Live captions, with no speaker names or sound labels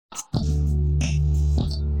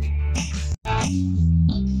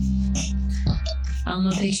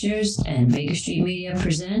Alma Pictures and Baker Street Media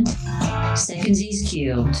present Secondsies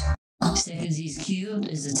Cubed. Secondsies Cubed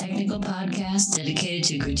is a technical podcast dedicated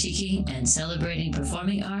to critiquing and celebrating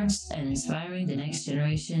performing arts and inspiring the next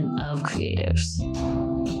generation of creatives.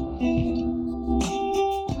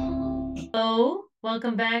 Hello,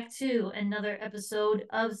 welcome back to another episode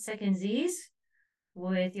of Secondsies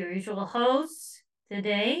with your usual hosts.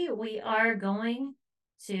 Today we are going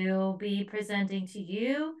to be presenting to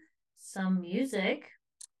you some music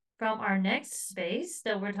from our next space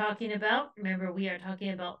that we're talking about. Remember, we are talking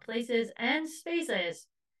about places and spaces.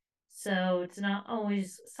 So it's not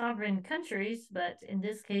always sovereign countries, but in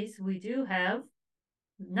this case, we do have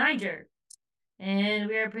Niger. And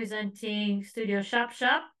we are presenting Studio SHAP,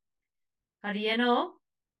 Harieno,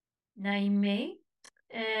 Naime,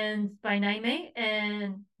 and by Naime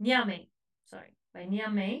and Niame. Sorry, by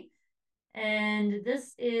Niame. And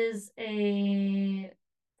this is a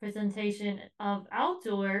presentation of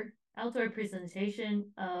outdoor presentation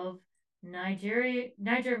of Niger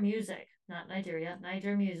music, not Nigeria,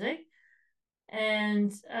 Niger music.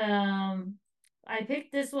 And I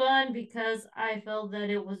picked this one because I felt that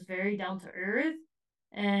it was very down to earth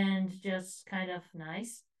and just kind of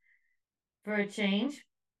nice for a change.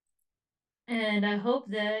 And I hope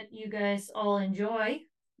that you guys all enjoy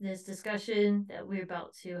this discussion that we're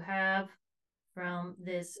about to have from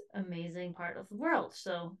this amazing part of the world.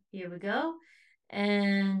 So here we go.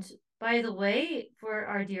 And by the way, for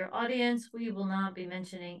our dear audience, we will not be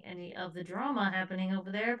mentioning any of the drama happening over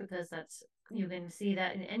there because you can see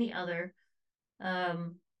that in any other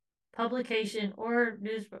publication or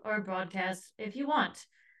news or broadcast if you want.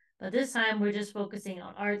 But this time we're just focusing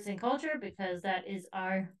on arts and culture because that is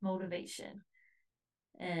our motivation.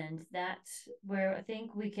 And that's where I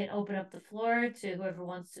think we can open up the floor to whoever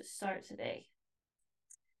wants to start today.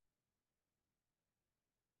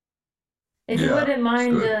 If you wouldn't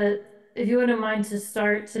mind to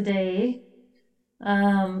start today,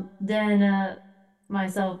 then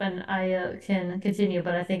myself and Aya can continue,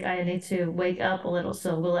 but I think Aya needs to wake up a little,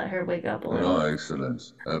 so we'll let her wake up a little. Oh,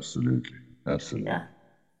 excellent. Absolutely. Yeah.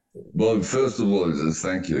 Well, first of all, just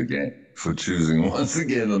thank you again for choosing once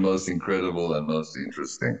again the most incredible and most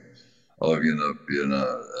interesting of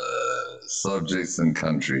subjects and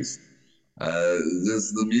countries.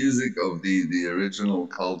 This the music of the original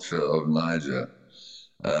culture of Niger.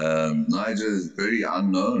 Niger is very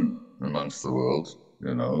unknown amongst the world,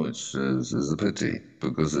 which is a pity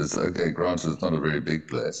because it's okay. Granted, it's not a very big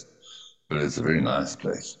place, but it's a very nice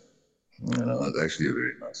place. It's actually a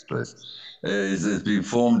very nice place. It's been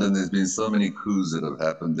formed, and there's been so many coups that have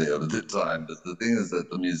happened there over the time. But the thing is that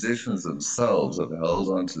the musicians themselves have held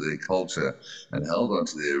on to their culture and held on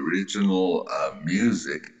to their original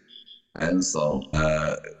music and song,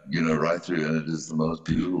 right through, and it is the most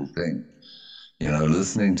beautiful thing.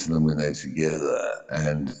 Listening to them when they're together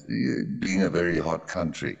and being a very hot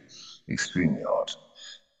country, extremely hot.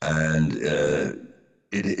 And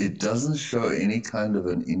it doesn't show any kind of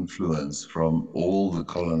an influence from all the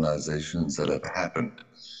colonizations that have happened.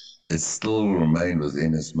 It still remained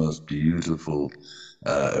within its most beautiful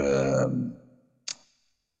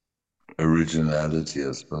originality,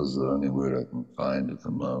 I suppose, is the only word I can find at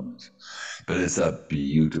the moment. But it's a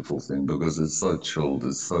beautiful thing because it's so chilled,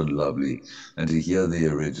 it's so lovely. And to hear the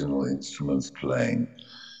original instruments playing,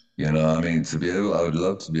 I would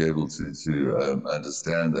love to be able to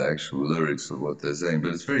understand the actual lyrics of what they're saying,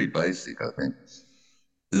 but it's very basic, I think.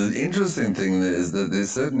 The interesting thing is that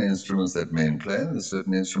there's certain instruments that men play and there's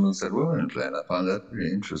certain instruments that women play, and I find that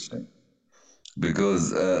very interesting.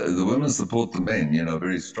 Because the women support the men,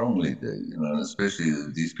 very strongly there, and especially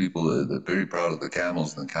these people are very proud of the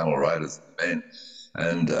camels and the camel riders and the men.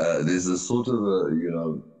 And there's a sort of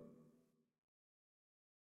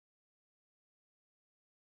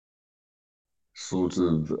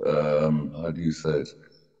how do you say it?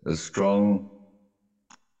 It's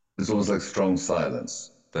almost like strong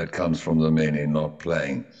silence that comes from the men in not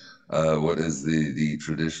playing what is the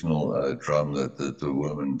traditional drum that the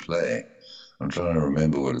women play. I'm trying to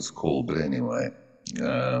remember what it's called, but anyway,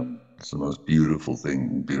 it's the most beautiful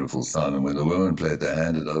thing, beautiful sound. And when the women play it, they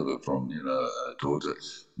hand it over from, daughter,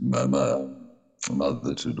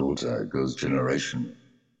 mother to daughter. It goes generation.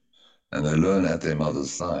 And they learn at their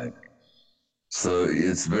mother's side. So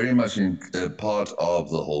it's very much part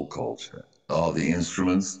of the whole culture. Are the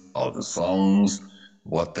instruments, are the songs,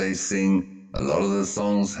 what they sing. A lot of the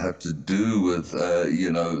songs have to do with,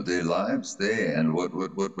 their lives there and what are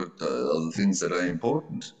the things that are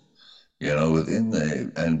important, within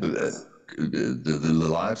there. And the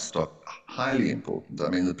livestock, highly important. I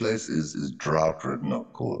mean, the place is drought-ridden,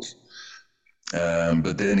 of course.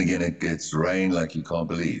 But then again, it gets rain like you can't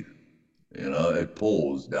believe. It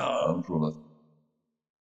pours down from a.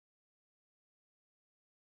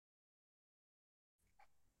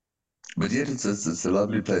 But yet, it's a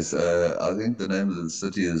lovely place. I think the name of the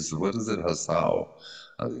city is, what is it, Hassau?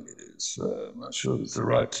 I think it is. I'm not sure if it's the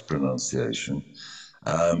right pronunciation.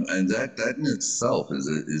 And that in itself is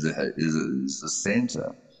a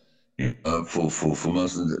center. For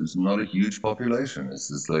most of it's not a huge population.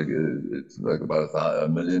 It's like about a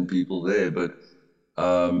million people there, but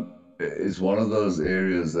it's one of those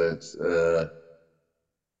areas that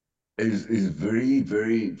is very,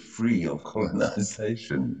 very free of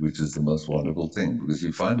colonization, which is the most wonderful thing because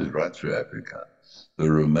you find it right through Africa. The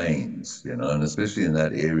remains, and especially in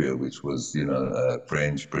that area, which was,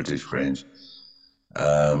 French, British French.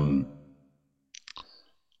 To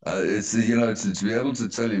be able to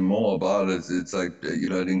tell you more about it, it's like,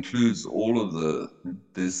 it includes all of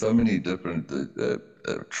there's so many different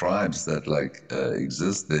tribes that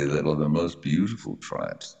exist there that are the most beautiful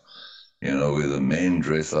tribes, where the men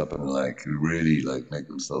dress up and really make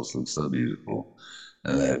themselves look so beautiful,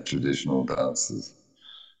 and they have traditional dances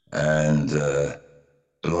and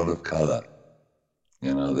a lot of color,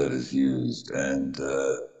 that is used, and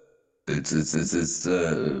it's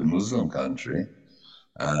a Muslim country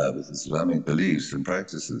with Islamic beliefs and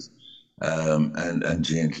practices, and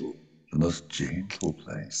gentle, the most gentle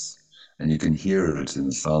place. And you can hear it in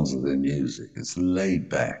the sounds of their music. It's laid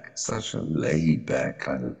back, such a laid back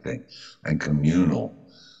kind of thing, and communal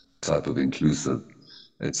type of inclusive.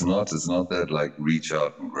 It's not that reach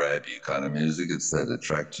out and grab you kind of music. It's that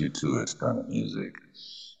attract you to it kind of music.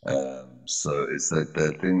 So it's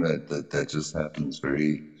that thing that just happens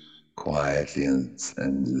very quietly and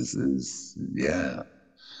is yeah.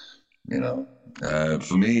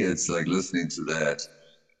 For me, it's like listening to that.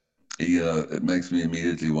 It makes me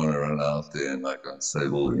immediately want to run out there and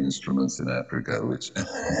save all the instruments in Africa, which,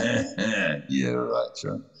 yeah, right,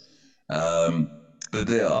 John. But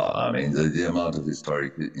there are, I mean, the amount of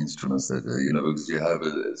historic instruments that, because you have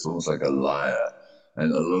it's almost like a lyre,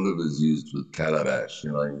 and a lot of it is used with calabash.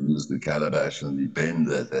 You use the calabash and you bend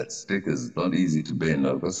that stick is not easy to bend.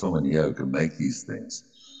 I've got someone here who can make these things.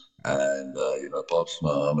 And, Pops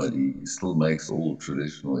Muhammad, he still makes all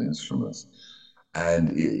traditional instruments.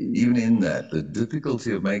 And even in that, the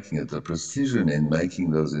difficulty of making it, the precision in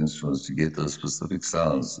making those instruments to get those specific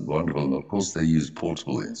sounds is wonderful. And of course, they use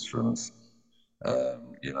portable instruments,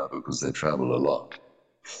 because they travel a lot.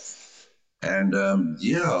 And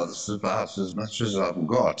yeah, this is about as much as I've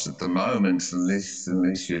got at the moment, unless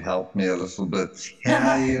you help me a little bit.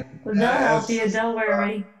 Yeah, They'll help you, don't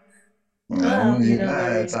worry. They'll help you, don't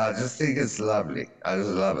worry. I just think it's lovely. I just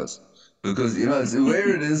love it. Because, it's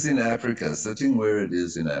where it is in Africa, sitting where it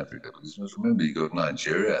is in Africa. Because you must remember, you got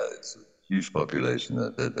Nigeria, it's a huge population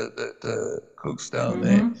that cooks down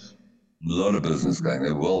there. A lot of business going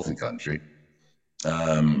there, wealthy country.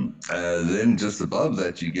 Then just above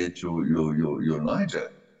that, you get your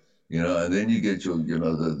Niger, and then you get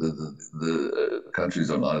the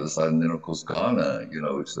countries on either side, and then of course Ghana,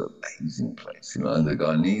 which is an amazing place, and the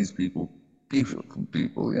Ghanese people, beautiful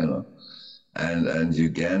people, and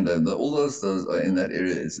Uganda, all those are in that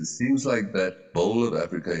area. It seems like that bowl of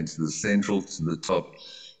Africa into the central to the top,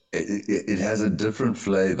 it has a different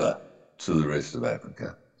flavor to the rest of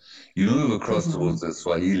Africa. You move across towards the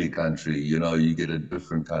Swahili country, you get a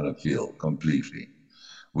different kind of feel completely.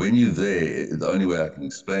 When you're there, the only way I can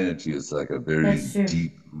explain it to you is like a very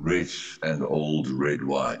deep, rich, and old red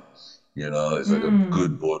wine. It's like a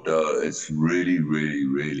good Bordeaux. It's really, really,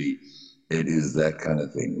 really, it is that kind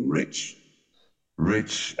of thing.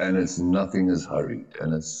 Rich, and it's nothing is hurried,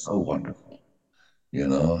 and it's so wonderful.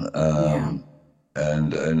 Yeah.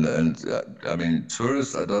 And I mean,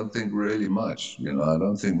 tourists, I don't think really much. I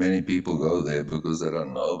don't think many people go there because they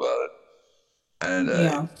don't know about it. And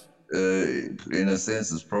Yeah. in a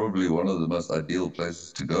sense, it's probably one of the most ideal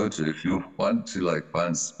places to go to if you want to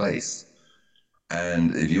find space.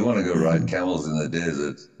 And if you want to go ride camels in the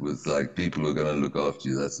desert with people who are going to look after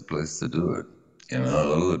you, that's the place to do it. A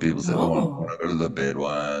lot of the people say, "Oh, I want to go to the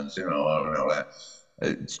Bedouins," and all that.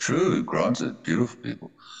 It's true, granted, beautiful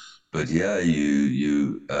people, but yeah,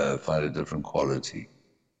 you find a different quality.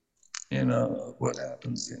 Of what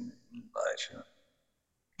happens in Niger.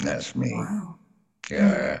 That's me. Wow.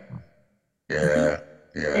 Yeah.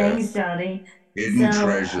 Thanks, Johnny.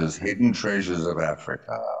 Hidden treasures of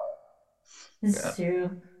Africa. It's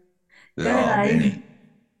true. There are many.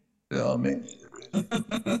 There are many.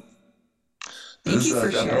 Thank you for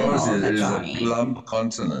I sharing promise all you, of that, it is a Johnny. plump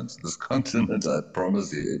continent. This continent, I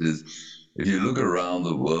promise you, it is. if you look around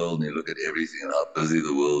the world and you look at everything and how busy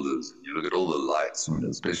the world is, you look at all the lights,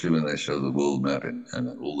 especially when they show the world map and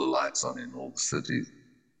all the lights on in all the cities.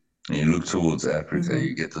 And you look towards Africa,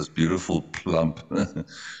 you get this beautiful plump, divine.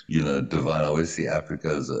 I always see Africa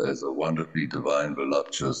as a wonderfully divine,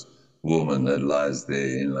 voluptuous woman that lies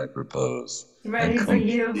there in like repose. Ready for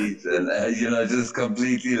you. And, just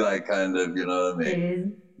completely like kind of, you know what I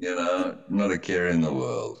mean? Not a care in the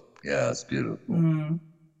world. Yeah, it's beautiful.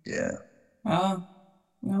 Yeah. Well,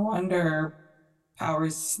 no wonder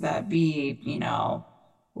powers that be,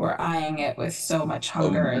 were eyeing it with so much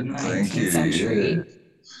hunger in the 19th century. Yeah.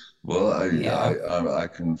 Well, I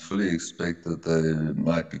can fully expect that they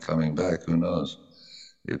might be coming back. Who knows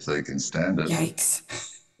if they can stand it? Yikes!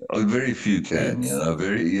 Very few can. A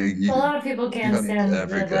lot of people can't stand the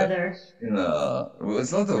weather. Well,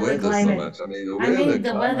 it's not the weather so much. I mean,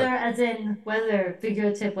 the weather, as in weather,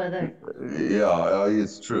 figurative weather. Yeah,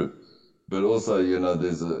 it's true. But also,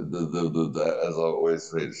 there's the as I always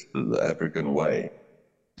say, the African way.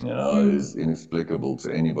 Is inexplicable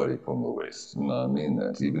to anybody from the West. I mean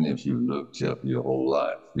that. Even if you've lived here for your whole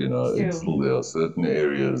life, still there are certain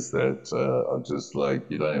areas that are just like,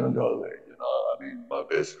 you don't even go there. I mean, my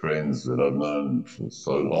best friends that I've known for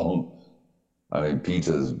so long. I mean,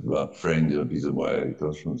 Peter's my friend, Peter Moya, he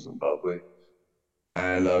comes from Zimbabwe.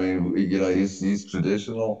 And I mean, he's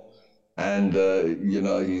traditional. And,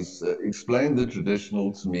 he's explained the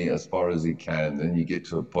traditional to me as far as he can. Then you get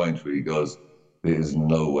to a point where he goes, there is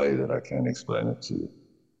no way that I can explain it to you.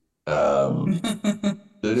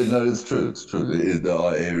 No, it's true. It's true. There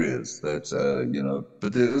are areas that,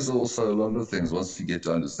 but there is also a lot of things. Once you get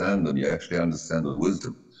to understand them, you actually understand the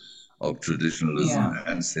wisdom of traditionalism,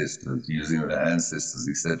 ancestors, using the ancestors,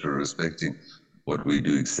 etc., respecting what we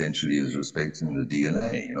do essentially is respecting the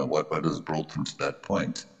DNA, what has brought them to that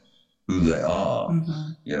point, who they are,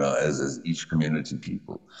 as each community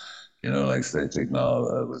people. Like say, take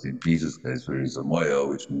now, within Peter's case, where he's a Moyo,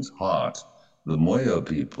 which means heart. The Moyo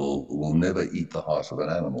people will never eat the heart of an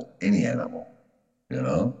animal, any animal,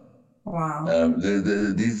 Wow.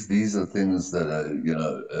 These are things that are,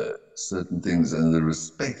 certain things, and the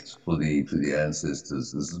respect for the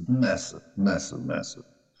ancestors is massive, massive, massive.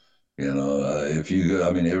 If you go,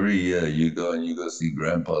 I mean, every year you go and you go see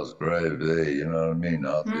Grandpa's grave there, you know what I mean,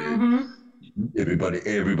 out there.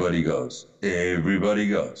 Everybody goes. Everybody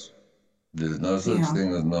goes. There's no such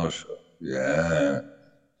thing as no show. Yeah.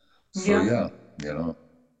 So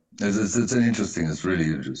it's an interesting. It's really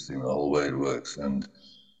interesting the whole way it works, and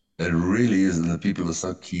it really is. And the people are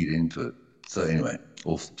so keyed into it. So anyway,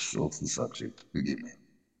 off the subject. Forgive me.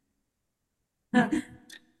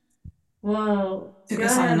 Whoa! Took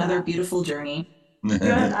us on another beautiful journey. Go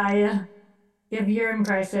ahead, Aya. Give your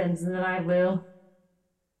impressions, and then I will.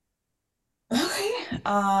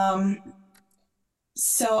 Okay.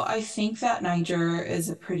 So I think that Niger is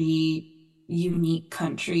a pretty unique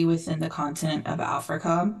country within the continent of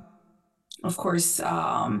Africa. Of course,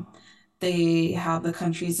 they have the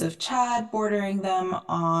countries of Chad bordering them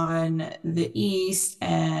on the east,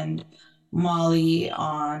 and Mali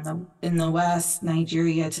in the west,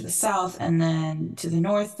 Nigeria to the south, and then to the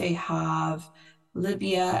north they have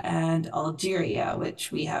Libya and Algeria,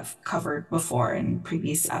 which we have covered before in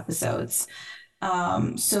previous episodes.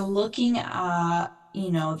 So looking at,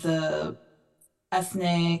 the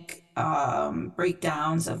ethnic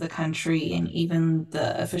breakdowns of the country and even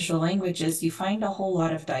the official languages, you find a whole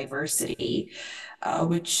lot of diversity,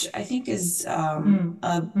 which I think is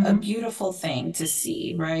a beautiful thing to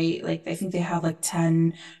see, right? Like, I think they have like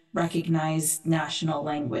 10 recognized national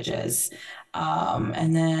languages.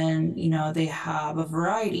 And then, they have a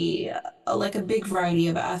variety, like a big variety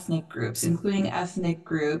of ethnic groups, including ethnic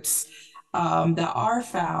groups that are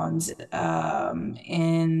found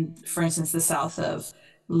in, for instance, the south of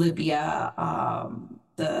Libya,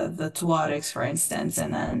 the Tuaregs, for instance,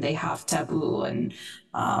 and then they have Tabu and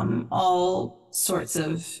all sorts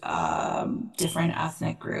of different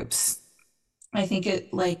ethnic groups. I think it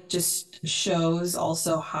just shows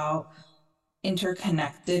also how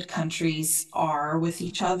interconnected countries are with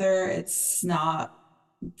each other. It's not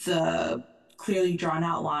the clearly drawn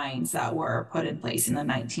out lines that were put in place in the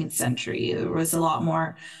 19th century. There was a lot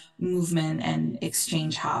more movement and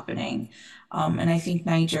exchange happening. And I think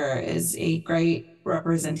Niger is a great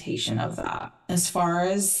representation of that. As far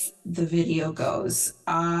as the video goes,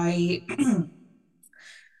 I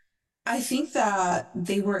think that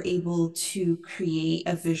they were able to create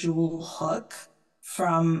a visual hook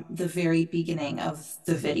from the very beginning of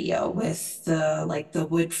the video, with the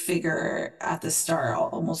wood figure at the start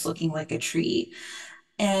almost looking like a tree.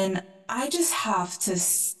 And I just have to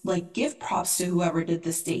like give props to whoever did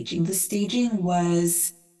the staging. The staging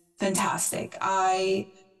was fantastic. I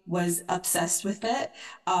was obsessed with it.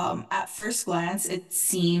 At first glance, it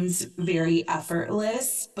seems very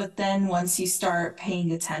effortless, but then once you start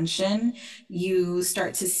paying attention, you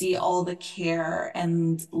start to see all the care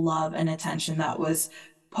and love and attention that was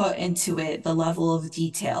put into it, the level of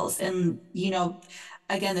details. And,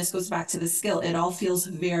 again, this goes back to the skill. It all feels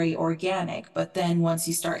very organic, but then once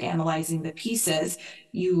you start analyzing the pieces,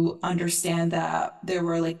 you understand that there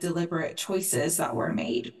were like deliberate choices that were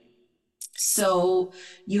made. So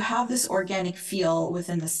you have this organic feel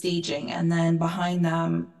within the staging, and then behind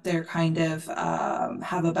them, they're kind of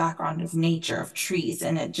have a background of nature, of trees,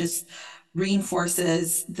 and it just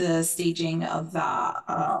reinforces the staging of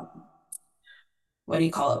that. What do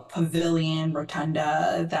you call it, pavilion,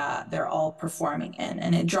 rotunda that they're all performing in.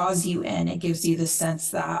 And it draws you in. It gives you the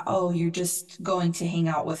sense that, oh, you're just going to hang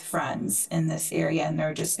out with friends in this area and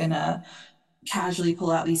they're just going to casually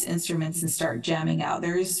pull out these instruments and start jamming out.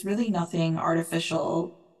 There's really nothing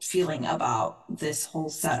artificial feeling about this whole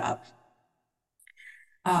setup.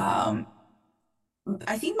 I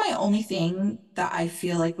think my only thing that I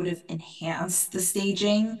feel like would have enhanced the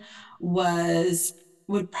staging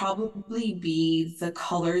would probably be the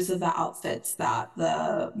colors of the outfits that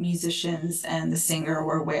the musicians and the singer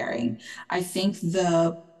were wearing. I think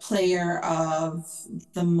the player of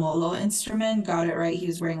the molo instrument got it right. He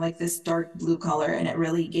was wearing like this dark blue color and it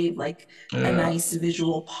really gave like a nice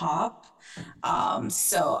visual pop.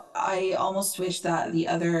 So I almost wish that the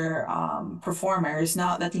other performers,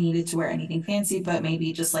 not that they needed to wear anything fancy, but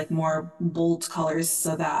maybe just like more bold colors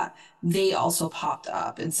so that they also popped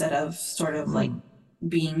up instead of sort of like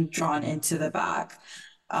being drawn into the back.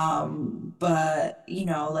 But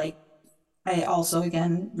like I also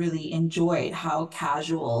again really enjoyed how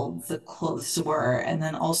casual the clothes were. And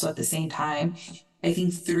then also at the same time, I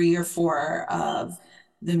think three or four of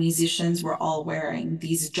the musicians were all wearing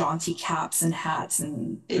these jaunty caps and hats,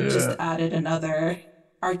 and it just added another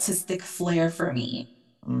artistic flair for me.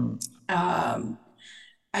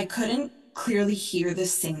 I couldn't clearly hear the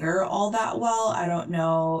singer all that well. I don't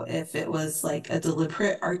know if it was like a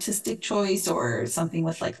deliberate artistic choice or something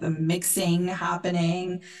with like the mixing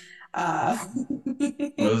happening.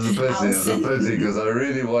 It was a pity because I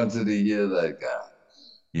really wanted to hear that guy.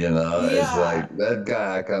 It's like that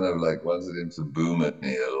guy, I kind of like wanted him to boom at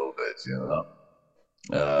me a little bit,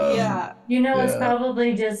 It's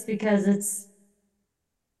probably just because it's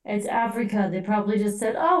Africa. They probably just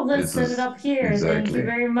said, "Oh, let's set it up here. Thank you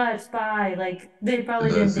very much. Bye." Like they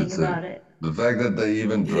probably didn't think about it. The fact that they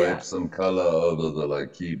even draped some color over the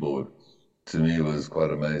like keyboard to me was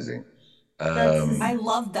quite amazing. I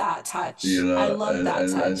love that touch. I love that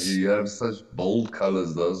touch. And you have such bold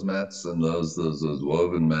colors. Those mats and those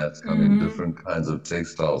woven mats come in different kinds of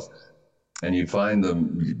textiles, and you find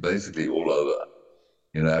them basically all over.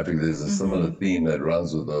 Africa, there's a similar theme that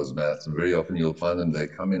runs with those mats, and very often you'll find them. They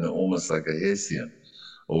come in almost like a hessian,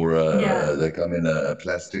 or they come in a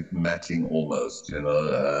plastic matting almost.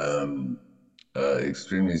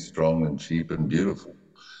 Extremely strong and cheap and beautiful.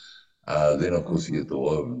 Then, of course, you get the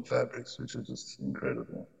woven fabrics, which are just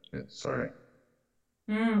incredible. Yeah, sorry.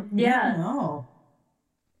 No.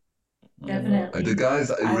 Definitely. The guys,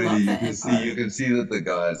 you can see that the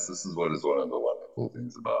guys, this is what is one of the wonderful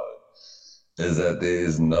things about it, is that there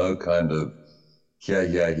is no kind of,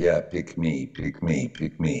 pick me, pick me,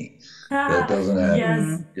 pick me. That doesn't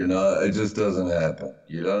happen. Yes. It just doesn't happen.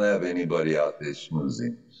 You don't have anybody out there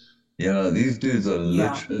schmoozing. These dudes are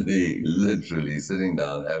literally sitting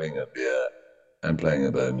down, having a beer and playing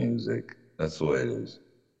a bit of music. That's the way it is,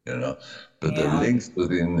 But the links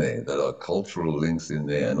within there, that are cultural links in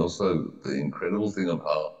there, and also the incredible thing of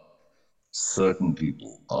how certain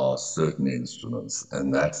people are certain instruments,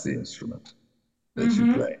 and that's the instrument that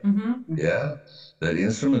you play. Yeah? That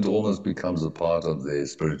instrument almost becomes a part of their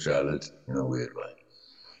spirituality in a weird way.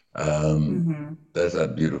 That's a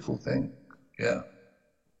beautiful thing. Yeah.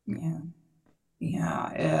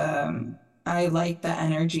 I like the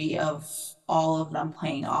energy of all of them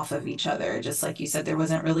playing off of each other. Just like you said, there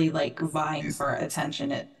wasn't really like vying for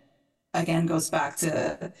attention. It again goes back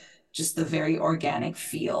to just the very organic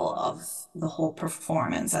feel of the whole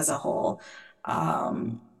performance as a whole.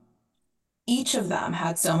 Each of them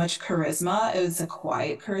had so much charisma. It was a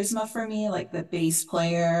quiet charisma for me, like the bass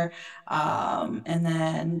player, and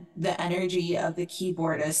then the energy of the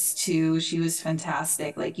keyboardist too. She was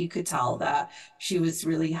fantastic. Like you could tell that she was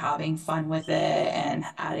really having fun with it and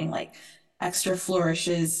adding like extra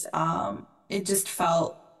flourishes. It just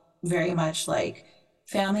felt very much like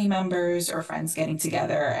family members or friends getting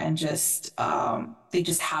together and just they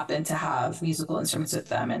just happen to have musical instruments with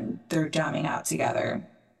them and they're jamming out together.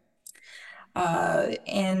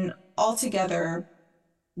 And all together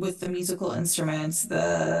with the musical instruments,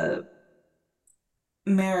 the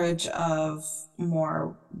marriage of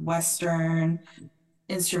more Western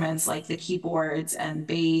instruments like the keyboards and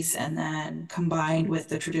bass, and then combined with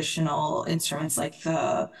the traditional instruments like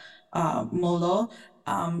the molo,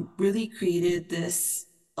 really created this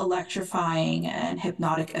electrifying and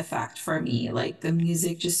hypnotic effect for me. Like the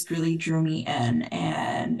music just really drew me in,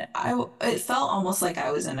 and it felt almost like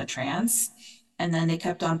I was in a trance. And then they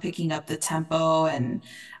kept on picking up the tempo, and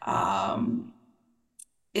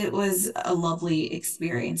it was a lovely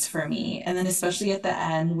experience for me. And then especially at the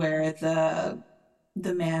end where the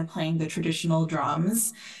man playing the traditional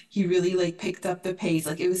drums, he really like picked up the pace.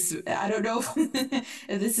 Like it was, I don't know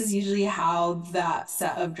if this is usually how that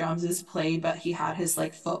set of drums is played, but he had his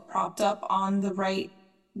like foot propped up on the right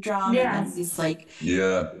drum, and then he's like,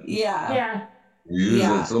 Yeah.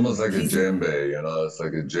 It's almost like a djembe, you know, it's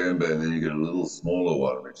like a djembe, and then you get a little smaller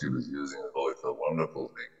one, which he was using. It's always a wonderful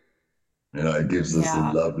thing. You know, it gives us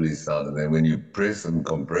a lovely sound, and then when you press and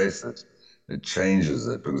compress it, it changes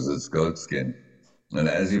it because it's goat skin. And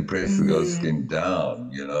as you press the goat skin down,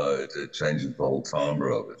 you know, it changes the whole timbre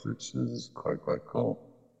of it, which is quite cool.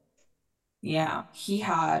 Yeah, he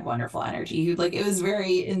had wonderful energy. Like it was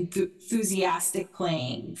very enthusiastic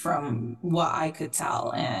playing from what I could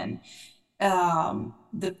tell, and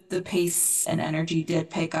the pace and energy did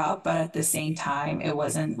pick up, but at the same time, it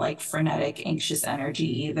wasn't like frenetic, anxious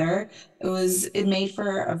energy either. It made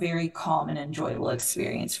for a very calm and enjoyable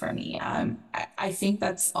experience for me. I think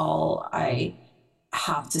that's all I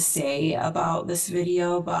have to say about this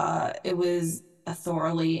video, but it was a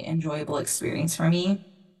thoroughly enjoyable experience for me.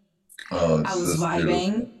 Oh, I was just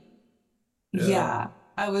vibing. Yeah.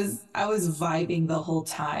 I was vibing the whole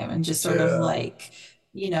time and just sort of like,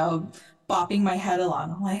 bopping my head along.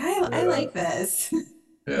 I'm like, I like this.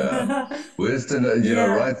 Yeah. Western, you know,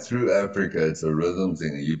 right through Africa, it's a rhythm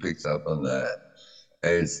thing. You picked up on that.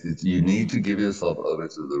 You need to give yourself over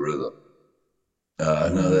to the rhythm. I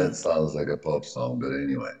know that sounds like a pop song, but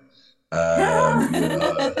anyway. You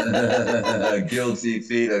know, guilty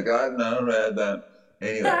feet. I got no red.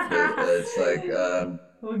 Anyway, but it's like,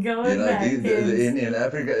 We're going you know, back, in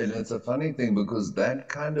Africa, and it's a funny thing because that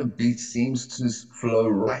kind of beat seems to flow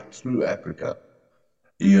right through Africa.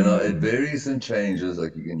 You know, it varies and changes.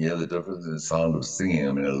 Like you can hear the difference in the sound of singing.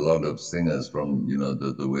 I mean, a lot of singers from, you know,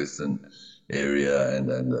 the Western area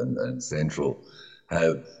and Central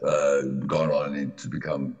have gone on to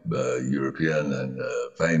become European and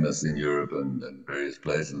famous in Europe and various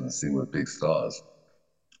places and sing with big stars.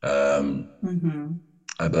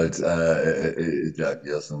 But Jack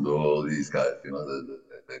and all these guys, you know,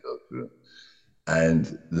 they go through.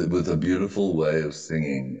 And with a beautiful way of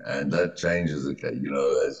singing, and that changes, okay, you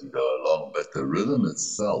know, as you go along. But the rhythm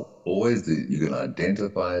itself, always you can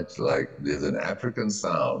identify it like there's an African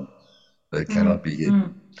sound that cannot be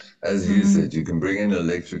hidden. As you said, you can bring in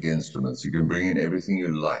electric instruments, you can bring in everything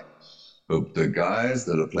you like. But the guys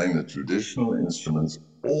that are playing the traditional instruments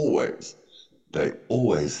they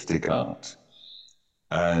always stick out.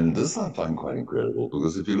 And this I find quite incredible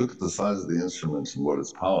because if you look at the size of the instruments and what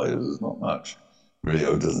its power is, it's not much. Really,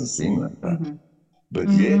 it doesn't seem like that. But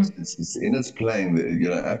yet, it's in its playing, you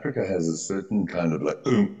know, Africa has a certain kind of like,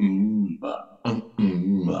 you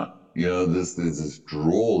know, there's this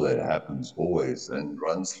drawl that happens always and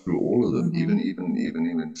runs through all of them,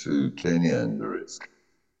 even to Kenya and the rest.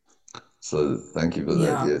 So thank you for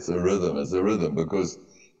that. Yeah, it's a rhythm because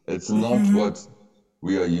it's not what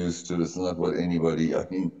we are used to. It's not what anybody, I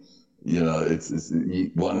mean, you know,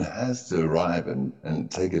 one has to arrive and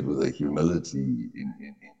take it with a humility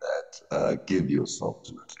in that, give yourself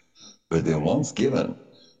to it. But then once given,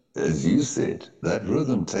 as you said, that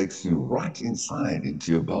rhythm takes you right inside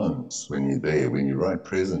into your bones when you're there, when you're right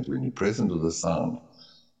present, when you're present with the sound,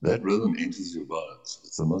 that rhythm enters your bones.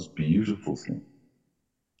 It's the most beautiful thing.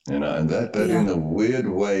 You know, and that in a weird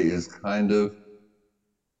way is kind of,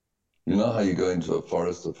 you know how you go into a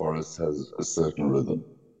forest has a certain rhythm.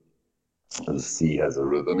 The sea has a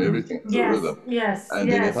rhythm, everything has a rhythm. And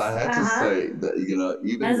then if I had to say that, you know,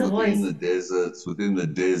 even within the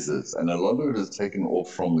deserts, and a lot of it is taken off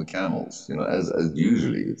from the camels, you know, as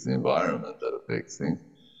usually it's the environment that affects things.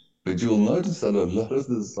 But you'll notice that a lot of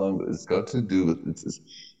the song, it's got to do with,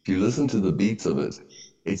 if you listen to the beats of it,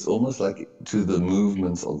 it's almost like to the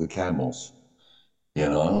movements of the camels. You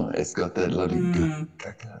know, it's got that lot of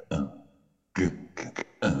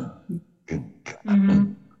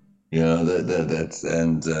you know, that's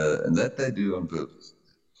and that they do on purpose.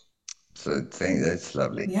 So that's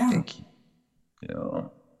lovely. Yeah. Thank you. You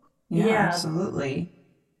know, Yeah, Yeah. absolutely.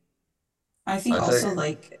 I think I also think,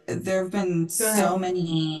 like there have been Go ahead. so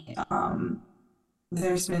many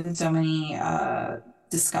there's been so many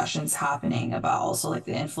discussions happening about also like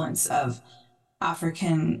the influence of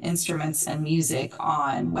African instruments and music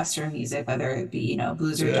on Western music, whether it be, you know,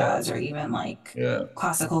 blues or yeah, jazz or even like yeah,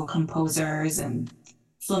 classical composers and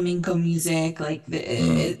flamenco music. Like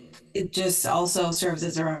mm, it just also serves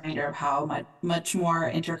as a reminder of how much more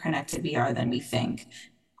interconnected we are than we think.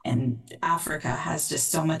 And Africa has just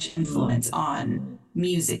so much mm, influence on mm.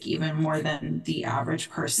 music, even more than the average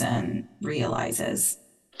person realizes.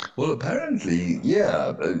 Well, apparently,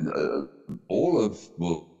 yeah, all of,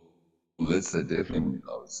 well, let's say definitely,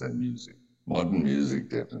 I would say music, modern music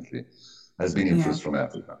definitely has been Yeah. influenced from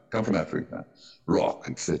Africa, come from Africa, rock,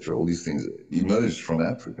 etc. All these things emerged from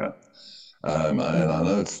Africa. And I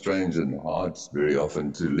know it's strange and hard very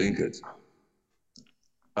often to link it.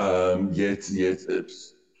 Yet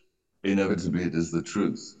it's inevitably it is the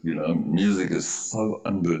truth. You know, music is so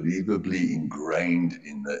unbelievably ingrained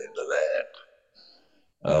in the land.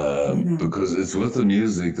 Hmm. Because it's with the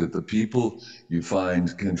music that the people you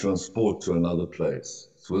find can transport to another place.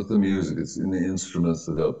 It's with the music, it's in the instruments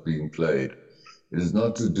that are being played. It is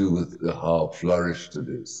not to do with how flourished it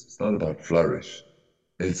is. It's not about flourish.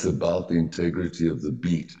 It's about the integrity of the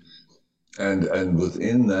beat. And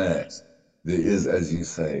within that, there is, as you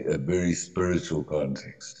say, a very spiritual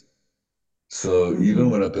context. So even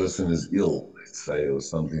Hmm. when a person is ill, let's say, or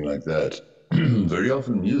something like that, very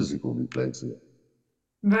often music will be played to them.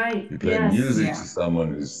 Right. You play Yes. music Yeah. to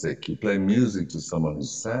someone who's sick. You play music to someone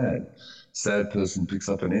who's sad. Sad person picks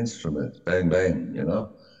up an instrument. Bang, bang, you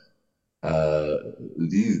know? Uh,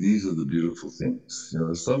 these are the beautiful things. You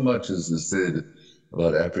know, so much is said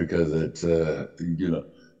about Africa that, you know,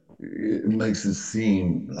 it makes it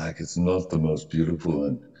seem like it's not the most beautiful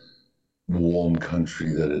and warm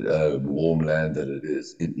country that it, warm land that it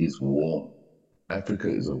is. It is warm. Africa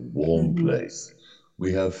is a warm Hmm. place.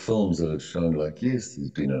 We have films that have shown, like, yes,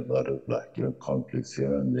 there's been a lot of, like, you know, conflicts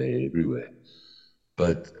here and there, everywhere,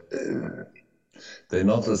 but they're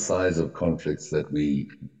not the size of conflicts that we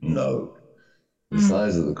know. The Mm.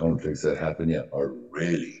 size of the conflicts that happen here are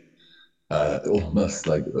really almost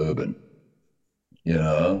like urban. You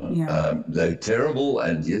know, Yeah. they're terrible,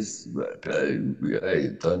 and yes, hey,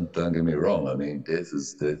 don't get me wrong. I mean, death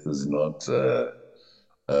is not.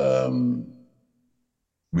 Um,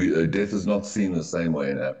 Death is not seen the same way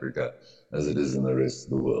in Africa as it is in the rest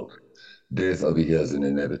of the world. Death over here is an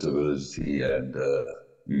inevitability, and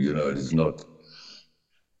you know, it is not.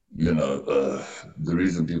 You know, the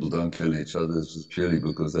reason people don't kill each other is just purely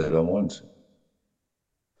because they don't want to.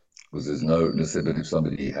 Because there's no necessity. If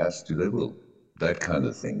somebody has to, they will. That kind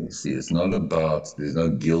of thing. You see, it's not about. There's no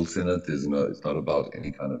guilt in it. There's no. It's not about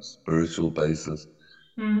any kind of spiritual basis.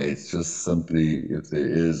 Mm. It's just simply, if there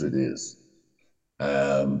is, it is.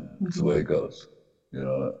 It's the Hmm. way it goes, you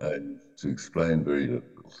know, and to explain very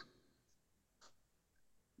difficult.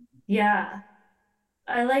 Yeah.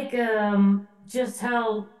 I like just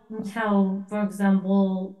how for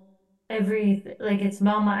example every like it's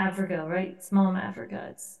Mama Africa, right? It's Mama Africa.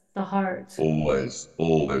 It's the heart. Always,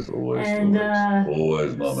 always, always, And always,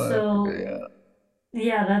 always Mama Africa, so yeah.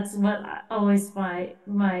 yeah, that's what always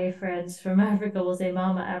my friends from Africa will say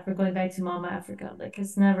Mama Africa, going back to Mama Africa. Like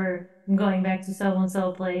it's never going back to so and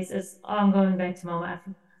so place. It's I'm going back to Mama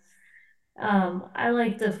Africa. I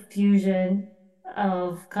like the fusion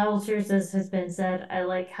of cultures, as has been said. I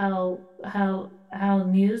like how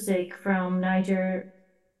music from Niger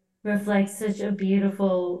reflects such a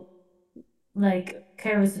beautiful, like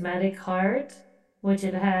charismatic heart, which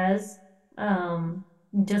it has. Um,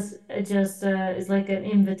 it just is like an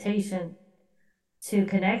invitation to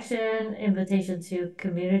connection, invitation to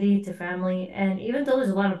community, to family, and even though there's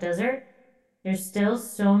a lot of desert, there's still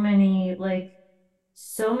so many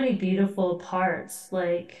beautiful parts,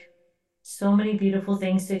 like so many beautiful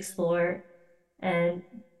things to explore. And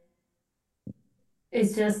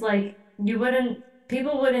it's just like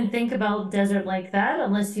people wouldn't think about desert like that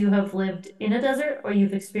unless you have lived in a desert or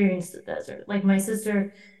you've experienced a desert. Like my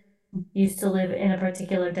sister used to live in a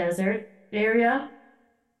particular desert area,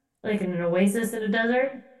 like in an oasis in a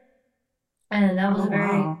desert. And Oh,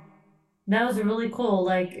 wow. that was really cool,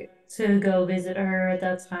 like to go visit her at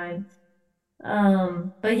that time.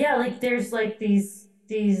 But yeah, like there's like these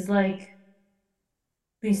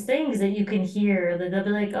things that you can hear that they'll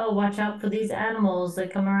be like, oh, watch out for these animals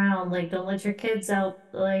that come around. Like, don't let your kids out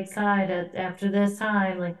like side after this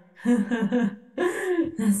time. Like,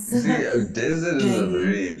 You see, a desert is a And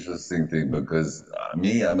very interesting thing because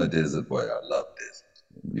me, I'm a desert boy. I love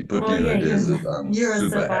desert. You put Well, me in yeah, the desert, I'm you're a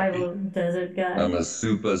super happy. survival desert guy. I'm a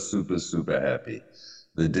super, super, super happy.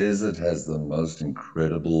 The desert has the most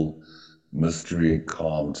incredible mystery and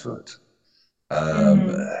calm to it. Um,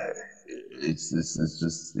 Mm-hmm. it's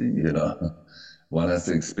just, one has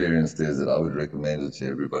to experience desert. I would recommend it to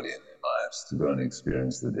everybody in their lives to go and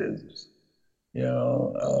experience the desert,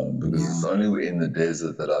 because it's Yeah. only in the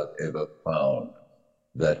desert that I've ever found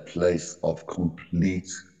that place of complete,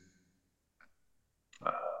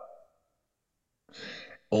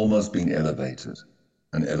 almost being elevated,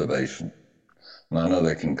 an elevation. And I know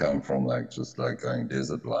that can come from just like going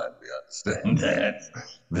desert blind. We understand that,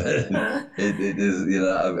 but it is,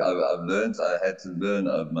 I've learned. I had to learn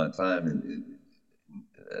of my time in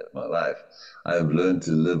my life. I have learned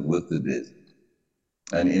to live with the desert,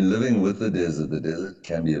 and in living with the desert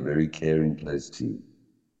can be a very caring place to you,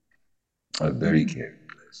 a very caring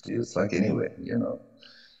place to you. It's like anywhere,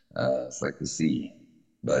 it's like the sea.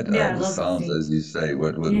 But Yeah, I the love to sounds, see. as you say,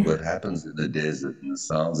 what Yeah. happens in the desert and the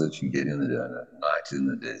sounds that you get in the night in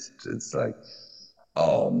the desert, it's like,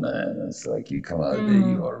 oh man, it's like you come out there, Mm.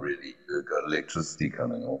 you've got electricity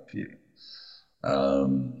coming off you.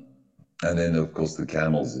 Um, and then of course the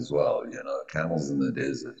camels as well, camels in the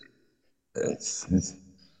desert. It's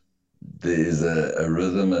there's a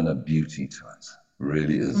rhythm and a beauty to it.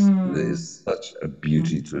 Really is. Mm. There's such a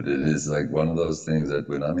beauty to it. It is like one of those things that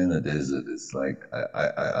when I'm in the desert, it's like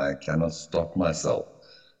I cannot stop myself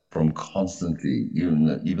from constantly, even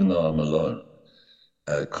though I'm alone,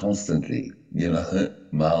 constantly,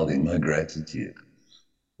 mouthing my gratitude.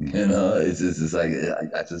 It's like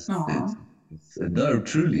I just Aw. no,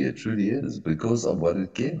 truly, it truly is because of what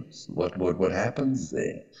it gives, what happens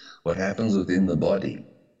there, what happens within the body.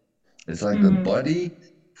 It's like the Mm-hmm. body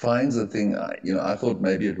finds a thing. I thought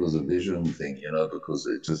maybe it was a vision thing, because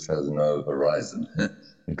it just has no horizon.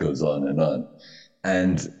 It goes on and on,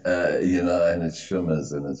 and it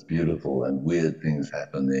shimmers and it's beautiful, and weird things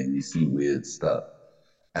happen there, and you see weird stuff,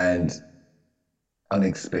 and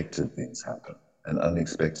unexpected things happen, and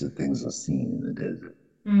unexpected things are seen in the desert.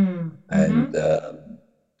 And Mm-hmm.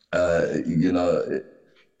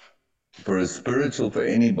 for a spiritual, for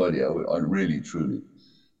anybody, I really truly,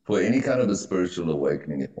 for any kind of a spiritual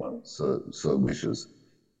awakening, if one so wishes,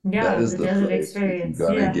 that Yeah, is the the desert place. If you're experience.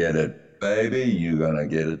 gonna Yeah. get it, baby, you're gonna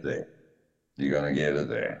get it there. You're gonna get it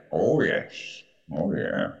there. Oh yes. Oh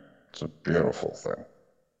yeah. It's a beautiful thing.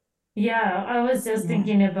 Yeah, I was just Yeah.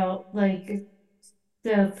 thinking about like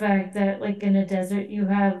the fact that like in a desert you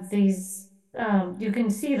have these you can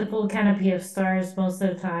see the full canopy of stars most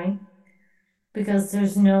of the time because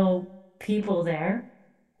there's no people there.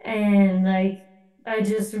 And like I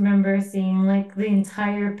just remember seeing like the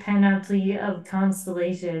entire panoply of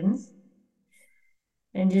constellations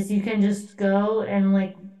and just you can just go and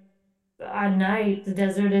like at night the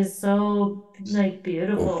desert is so like Oof.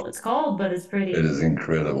 beautiful. It's cold, but it's It pretty. is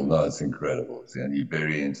incredible. No, it's incredible. And you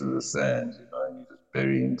bury into the sand, and you just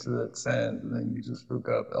bury into that sand, and then you just look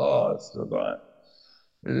up. Oh, it's divine.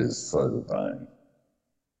 It is so divine.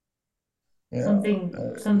 Yeah,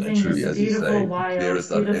 and Something truly, just as you beautiful, say, wild,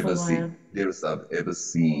 beautiful, wild. clearest I've ever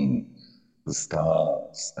seen the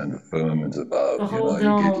stars and the firmament above. The whole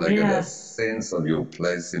You get dome, like a yeah. sense of your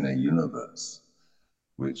place in a universe,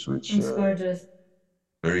 which It's gorgeous.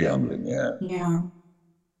 very humbling. Yeah, Yeah.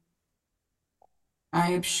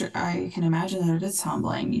 I'm sure I can imagine that it is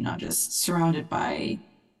humbling, just surrounded by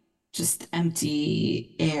just empty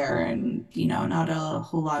air and, not a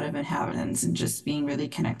whole lot of inhabitants and just being really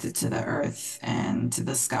connected to the earth and to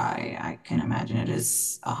the sky. I can imagine it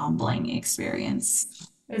is a humbling experience.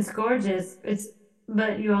 It's gorgeous.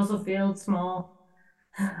 But you also feel small.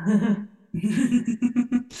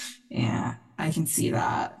 Yeah, I can see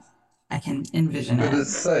that. I can envision but it.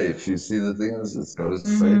 it's safe. You see, the thing is, it's got its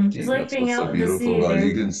It's safety. like That's being what's so out in the beautiful sea. about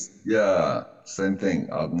it. There's Yeah, same thing.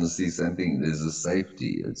 Out in the sea, same thing. There's a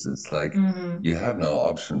safety. It's like hmm you have no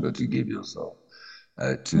option but to give yourself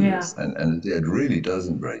to Yeah. this, and it really does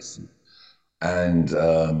embrace you. And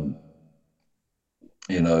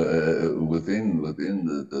within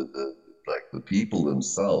the like the people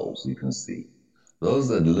themselves, you can see those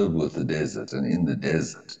that live with the desert and in the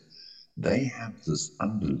desert, they have this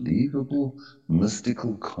unbelievable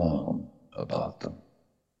mystical calm about them.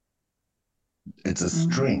 It's a Mm.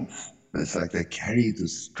 strength. It's like they carry the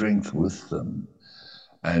strength with them,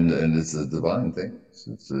 and it's a divine thing.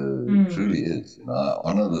 It Mm. truly is. I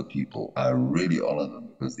honor the people. I really honor them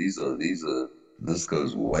because this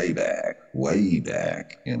goes way back, way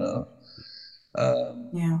back. Um,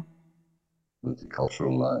 Yeah. with the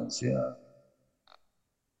cultural lines. Yeah.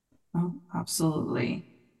 Oh, absolutely.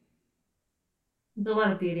 There's a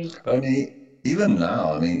lot of beauty. Only even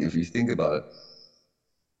now, I mean, if you think about it,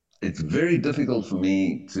 it's very difficult for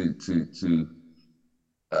me to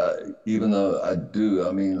even though I do,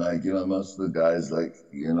 I mean, like, most of the guys, like,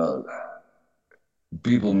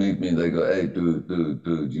 people meet me, they go, hey,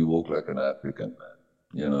 dude, you walk like an African, man.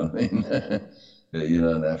 You know what I mean?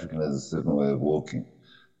 An African has a certain way of walking.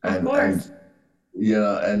 Of And, course.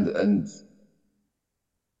 and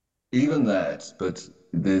even that, but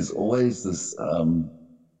there's always this,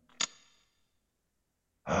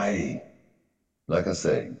 like I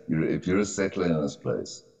say, if you're a settler in this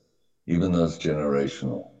place, even though it's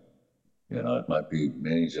generational, it might be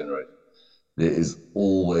many generations, there is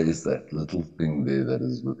always that little thing there that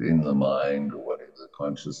is within the mind or whatever, the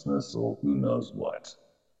consciousness or who knows what,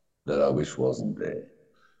 that I wish wasn't there.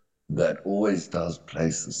 That always does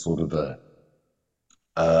place a sort of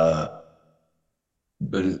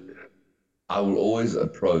but I will always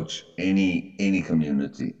approach any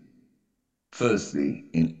community, firstly,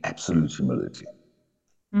 in absolute humility.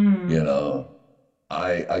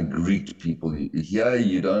 I greet people. Here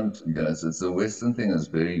you don't, it's a Western thing. It's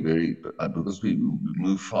very, very, because we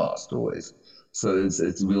move fast always. So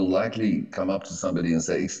we'll likely come up to somebody and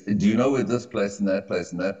say, do you know where this place and that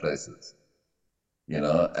place and that place is?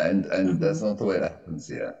 And that's not the way it happens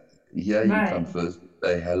here. Here you come first,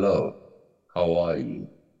 say hello, how are you?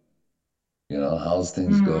 How's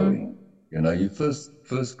things going? You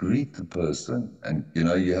first greet the person, and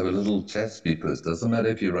you have a little chat first. Doesn't matter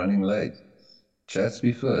if you're running late. Chat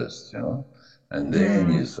me first, and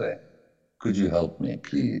then you say, could you help me,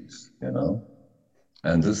 please,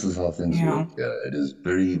 And this is how things work here. It is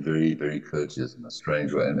very, very, very courteous in a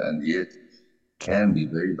strange way, and yet can be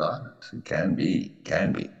very violent. It can be,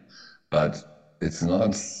 but it's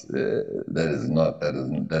not. That is not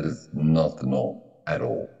the norm at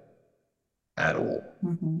all. At all.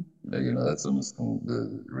 That's almost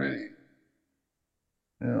really,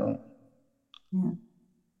 Yeah.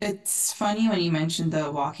 It's funny when you mentioned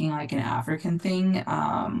the walking like an African thing,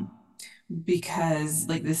 because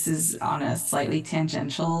like this is on a slightly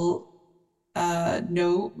tangential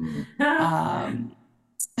note.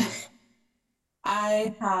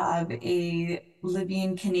 I have a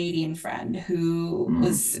Libyan Canadian friend who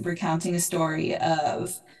was recounting a story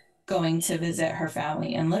of going to visit her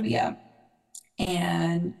family in Libya.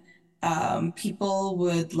 And people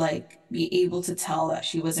would like be able to tell that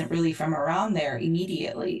she wasn't really from around there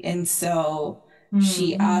immediately. And so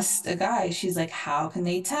she asked a guy, she's like, how can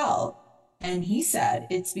they tell? And he said,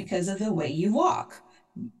 it's because of the way you walk.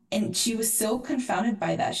 And she was so confounded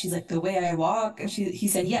by that. She's like, the way I walk? And he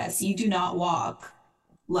said, yes, you do not walk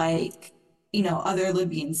like, other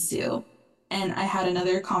Libyans do. And I had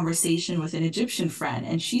another conversation with an Egyptian friend,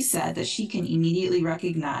 and she said that she can immediately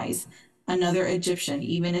recognize another Egyptian,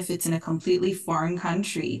 even if it's in a completely foreign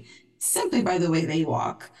country, simply by the way they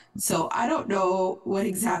walk. So I don't know what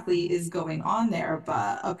exactly is going on there,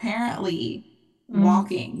 but apparently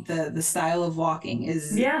walking, the style of walking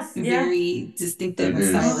is very distinctive and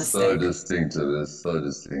stylistic. It's so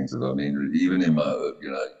distinctive. I mean, even in my,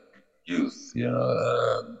 youth, in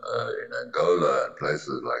Angola and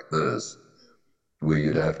places like this, where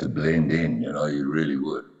you'd have to blend in, you really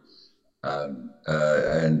would. I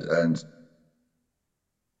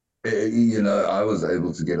was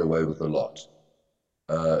able to get away with a lot,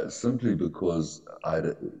 simply because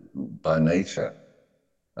by nature,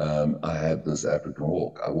 I have this African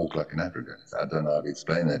walk. I walk like an African. I don't know how to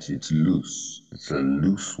explain that to you. It's loose. It's a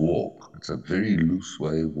loose walk. It's a very loose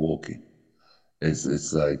way of walking. It's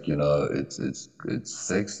like, it's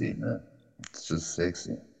sexy, man. It's just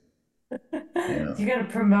sexy. You gotta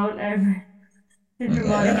promote every.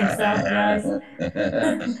 Promoting himself, guys. No,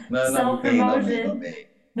 not me. No,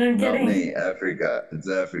 I'm kidding. Not me. Africa. It's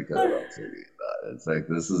Africa that I'm talking about. It's like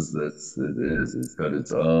it is. It's got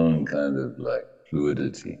its own kind of like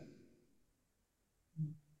fluidity.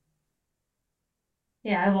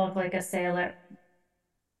 Yeah, I walk like a sailor.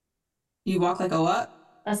 You walk like a what?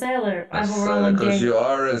 A sailor. A sailor, because you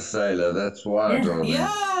are a sailor. That's why, darling.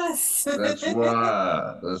 Yes. That's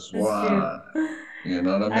why. That's why. You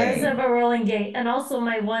know what I mean? I just have a rolling gait, and also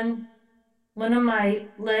my one of my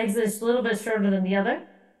legs is a little bit shorter than the other,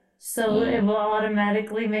 so it will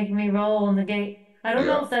automatically make me roll in the gait. I don't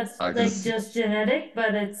know if that's just genetic,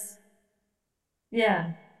 but it's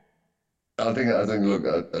I think look,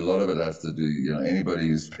 a lot of it has to do, anybody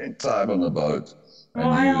who's spent time on the boat. Well,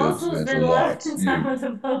 I also spent a lot of time on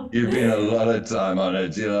the boat. You've been a lot of time on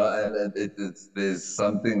it, and there's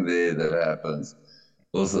something there that happens.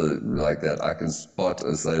 Also, like that, I can spot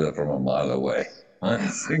a sailor from a mile away.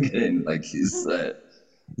 Once again, like you said,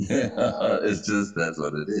 it's just that's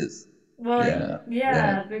what it is. Well,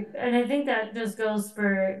 yeah, and I think that just goes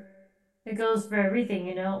for everything,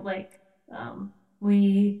 you know, like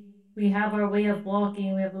we have our way of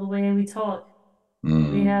walking, we have the way we talk.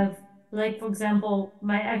 We have, like, for example,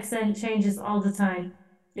 my accent changes all the time.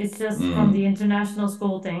 It's just from the international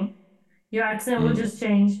school thing. Your accent will just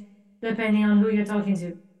change depending on who you're talking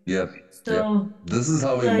to. Yep. So this is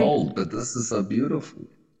how we like, mold, but this is so beautiful.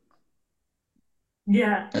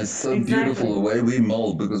 Yeah. It's so beautiful the way we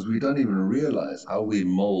mold, because we don't even realize how we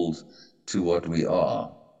mold to what we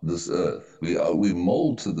are, this earth. We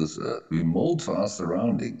mold to this earth. We mold to our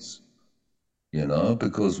surroundings, you know,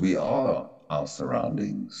 because we are our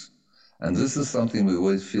surroundings. And this is something we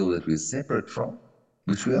always feel that we're separate from,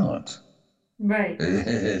 which we aren't. Right.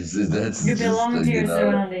 That's you belong just, to your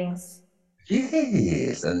surroundings.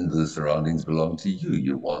 Yes, and the surroundings belong to you.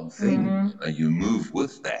 You're one thing. You move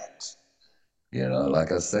with that. You know,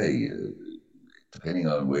 like I say, depending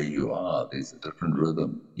on where you are, there's a different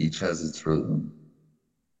rhythm. Each has its rhythm.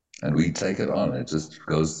 And we take it on. It just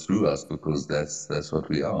goes through us because that's what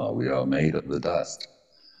we are. We are made of the dust,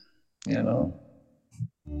 you know.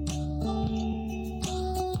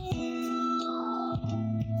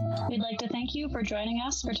 We'd like to thank you for joining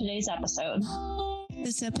us for today's episode.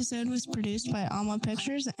 This episode was produced by Alma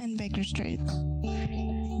Pictures and Baker Street.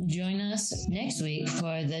 Join us next week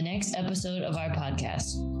for the next episode of our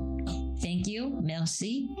podcast. Thank you,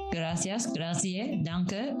 merci, gracias, grazie,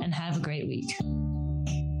 danke, and have a great week.